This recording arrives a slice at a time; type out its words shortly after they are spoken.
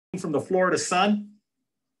from the Florida Sun.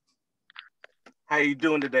 How you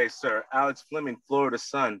doing today, sir? Alex Fleming, Florida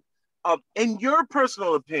Sun. In your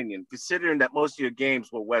personal opinion, considering that most of your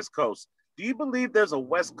games were West Coast, do you believe there's a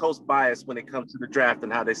West Coast bias when it comes to the draft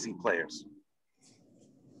and how they see players?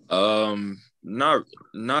 Not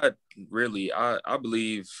really. I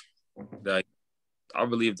believe that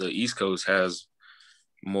the East Coast has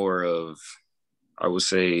more of, I would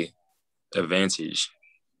say, advantage.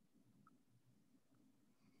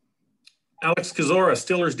 Alex Kozora,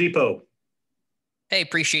 Steelers Depot. Hey,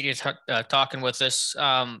 appreciate you talking with us.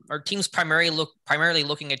 Our team's primarily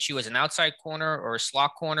looking at you as an outside corner or a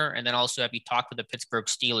slot corner, and then also have you talked with the Pittsburgh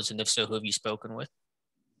Steelers, and if so, who have you spoken with?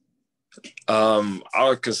 I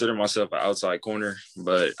would consider myself an outside corner,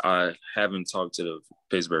 but I haven't talked to the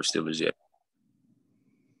Pittsburgh Steelers yet.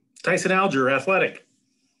 Tyson Alger, Athletic.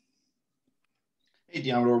 Hey,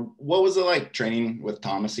 Deommodore, what was it like training with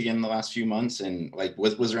Thomas again the last few months? And like,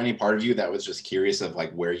 was there any part of you that was just curious of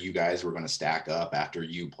like where you guys were going to stack up after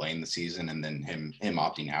you playing the season and then him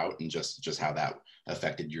opting out, and just how that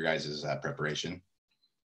affected your guys' preparation?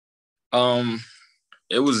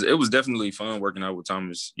 It was definitely fun working out with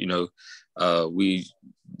Thomas. You know, we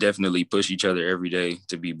definitely push each other every day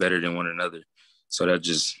to be better than one another. So that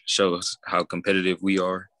just shows how competitive we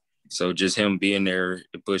are. So just him being there,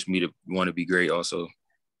 it pushed me to want to be great also.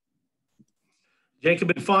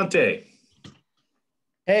 Jacob Infante.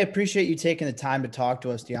 Hey, appreciate you taking the time to talk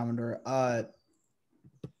to us, Deommodore.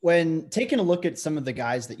 When taking a look at some of the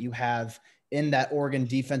guys that you have in that Oregon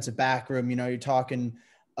defensive back room, you know, you're talking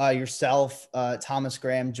yourself, Thomas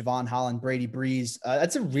Graham, Javon Holland, Brady Breeze.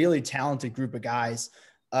 That's a really talented group of guys.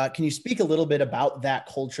 Can you speak a little bit about that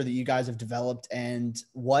culture that you guys have developed and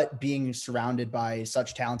what being surrounded by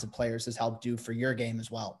such talented players has helped do for your game as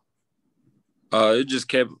well? It just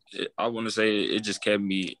kept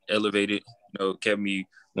me elevated, you know, kept me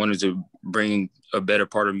wanting to bring a better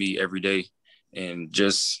part of me every day. And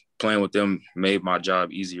just playing with them made my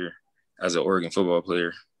job easier as an Oregon football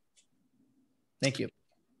player. Thank you.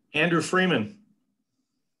 Andrew Freeman.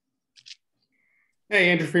 Hey,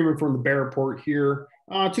 Andrew Freeman from the Bear Report here.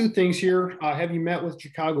 Two things here. Have you met with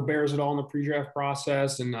Chicago Bears at all in the pre-draft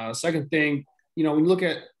process? And second thing, you know, when you look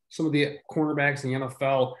at some of the cornerbacks in the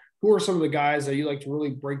NFL, who are some of the guys that you like to really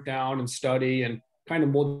break down and study and kind of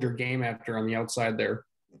mold your game after on the outside there?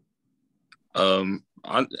 I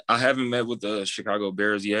haven't met with the Chicago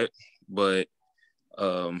Bears yet, but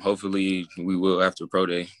hopefully we will after Pro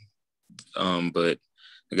Day. But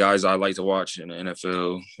the guys I like to watch in the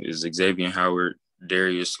NFL is Xavier Howard,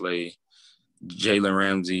 Darius Slay, Jalen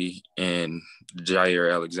Ramsey, and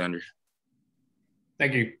Jair Alexander.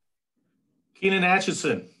 Thank you. Keenan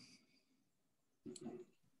Atchison.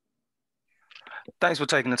 Thanks for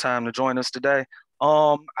taking the time to join us today.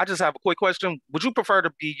 I just have a quick question. Would you prefer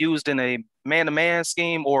to be used in a man-to-man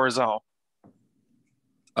scheme or a zone?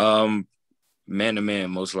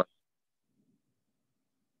 Man-to-man, most likely.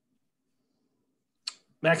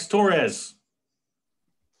 Max Torres.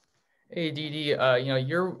 Hey, DD, you know,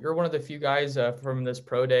 you're one of the few guys from this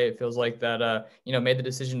pro day, it feels like, that, you know, made the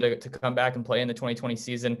decision to come back and play in the 2020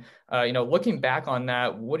 season. You know, looking back on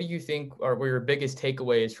that, what do you think were your biggest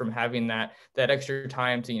takeaways from having that extra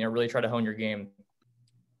time to, you know, really try to hone your game?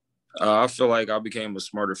 I feel like I became a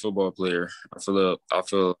smarter football player. I feel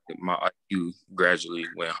like my IQ gradually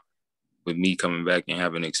went with me coming back and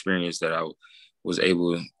having an experience that I was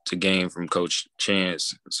able to gain from Coach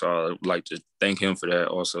Chance. So I'd like to thank him for that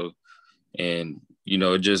also. And, you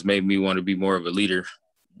know, it just made me want to be more of a leader,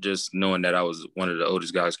 just knowing that I was one of the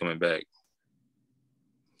oldest guys coming back.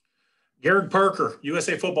 Garrett Parker,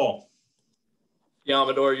 USA Football.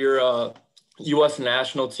 Deommodore, you're a U.S.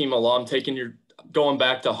 national team alum, going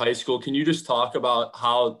back to high school. Can you just talk about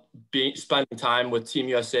how spending time with Team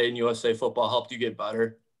USA and USA Football helped you get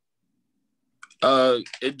better?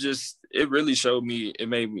 It really showed me,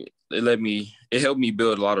 it helped me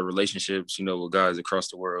build a lot of relationships, you know, with guys across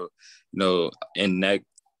the world, you know, and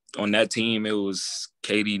on that team, it was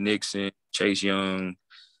Katie Nixon, Chase Young,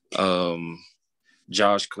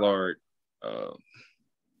 Josh Clark,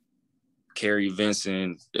 Kerry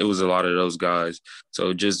Vincent. It was a lot of those guys.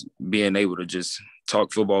 So just being able to just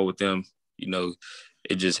talk football with them, you know,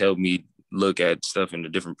 it just helped me look at stuff in a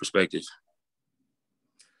different perspective.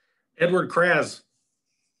 Edward Kraz.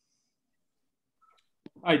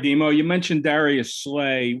 Hi, Demo. You mentioned Darius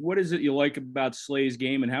Slay. What is it you like about Slay's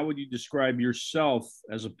game, and how would you describe yourself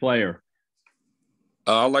as a player?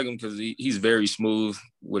 I like him because he's very smooth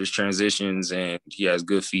with his transitions, and he has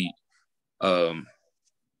good feet. And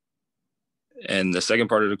the second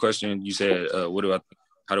part of the question, you said, how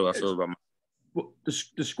do I feel about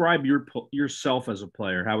describe yourself as a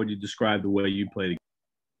player. How would you describe the way you play?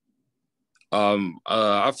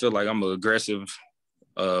 I feel like I'm an aggressive,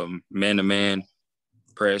 man-to-man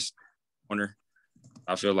press corner.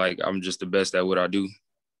 I feel like I'm just the best at what I do.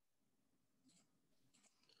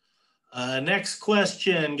 Next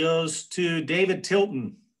question goes to David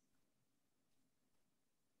Tilton.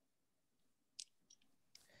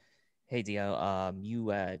 Hey, Dio.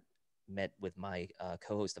 You met with my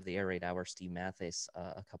co-host of the Air Raid Hour, Steve Mathis,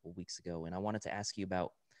 a couple weeks ago, and I wanted to ask you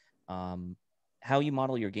about how you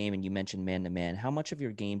model your game. And you mentioned man-to-man. How much of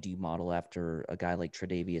your game do you model after a guy like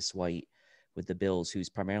Tre'Davious White with the Bills, who's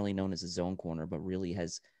primarily known as a zone corner, but really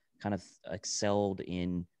has kind of excelled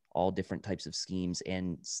in all different types of schemes?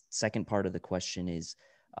 And second part of the question is,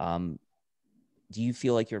 do you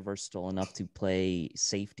feel like you're versatile enough to play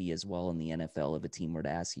safety as well in the NFL if a team were to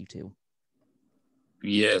ask you to?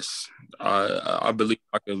 Yes, I believe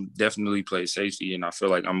I can definitely play safety, and I feel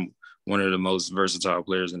like I'm one of the most versatile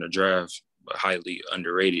players in the draft, but highly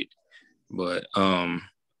underrated. But I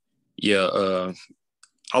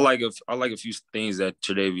like a few things that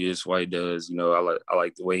Tre'Davious White does. You know, I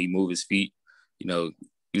like the way he moves his feet. You know,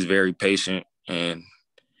 he's very patient, and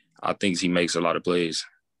I think he makes a lot of plays.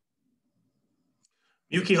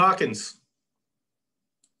 Yuki Hawkins.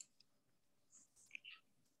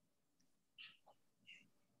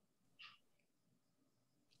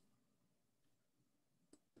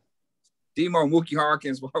 Demo, Mookie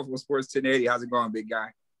Hawkins, Waffle Sports 1080. How's it going, big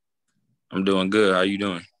guy? I'm doing good. How you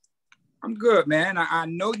doing? I'm good, man. I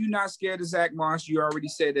know you're not scared of Zach Moss. You already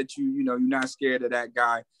said that you're not scared of that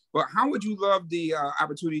guy. But how would you love the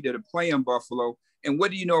opportunity to play in Buffalo? And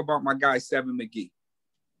what do you know about my guy, Seven McGee?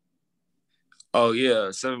 Oh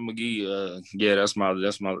yeah, Seven McGee. Yeah, that's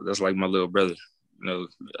like my little brother. You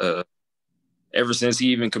know, ever since he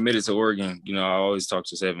even committed to Oregon, you know, I always talk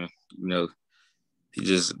to Seven. You know, he's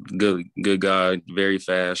just good guy, very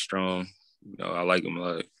fast, strong. You know, I like him a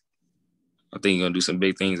lot. I think he's gonna do some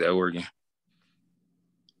big things at Oregon.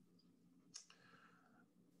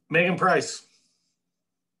 Megan Price.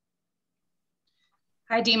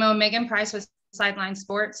 Hi, Demo. Megan Price with Sideline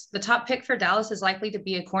Sports. The top pick for Dallas is likely to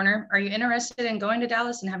be a corner. Are you interested in going to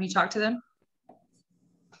Dallas, and have you talked to them?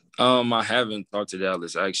 I haven't talked to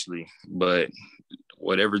Dallas actually, but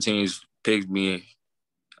whatever teams picked me,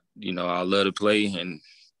 you know, I love to play, and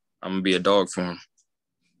I'm gonna be a dog for them.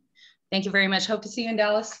 Thank you very much. Hope to see you in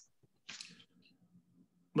Dallas.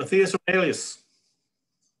 Matthias Ornelas.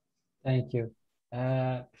 Thank you.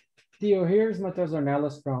 Theo, here's Matheus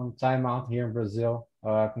Ornelas from Time Out here in Brazil.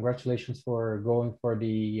 Congratulations for going for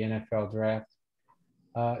the NFL draft.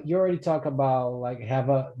 You already talked about like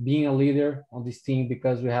being a leader on this team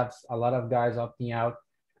because we have a lot of guys opting out,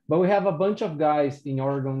 but we have a bunch of guys in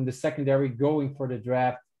Oregon, the secondary, going for the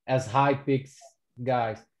draft as high picks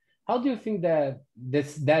guys. How do you think that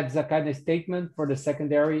that's a kind of statement for the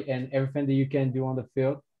secondary and everything that you can do on the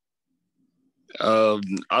field?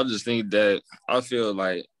 I just think that I feel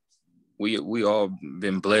like we all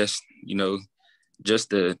been blessed, you know,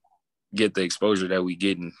 just to get the exposure that we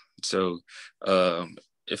getting. So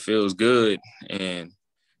it feels good. And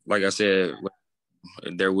like I said,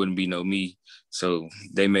 there wouldn't be no me. So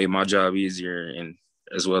they made my job easier, and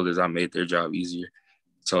as well as I made their job easier.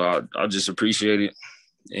 So I just appreciate it.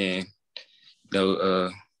 And, you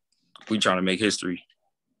know, we trying to make history.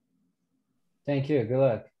 Thank you. Good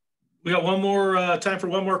luck. We got one more time for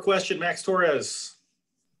one more question. Max Torres.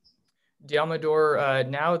 Deommodore,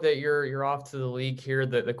 now that you're off to the league here,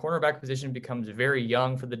 the cornerback position becomes very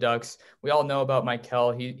young for the Ducks. We all know about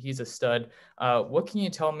Mikel. He's a stud. What can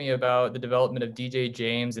you tell me about the development of DJ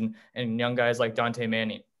James and young guys like Dante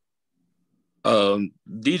Manning?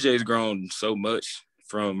 DJ's grown so much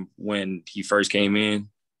from when he first came in.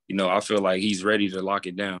 You know, I feel like he's ready to lock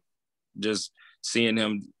it down. Just seeing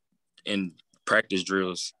him in practice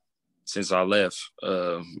drills since I left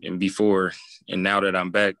and before, and now that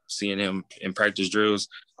I'm back, seeing him in practice drills,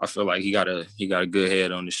 I feel like he got a good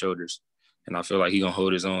head on his shoulders, and I feel like he's gonna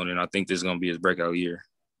hold his own, and I think this is gonna be his breakout year.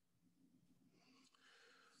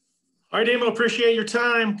 All right, Damo, appreciate your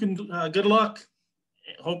time. Good luck.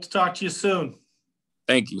 Hope to talk to you soon.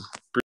 Thank you.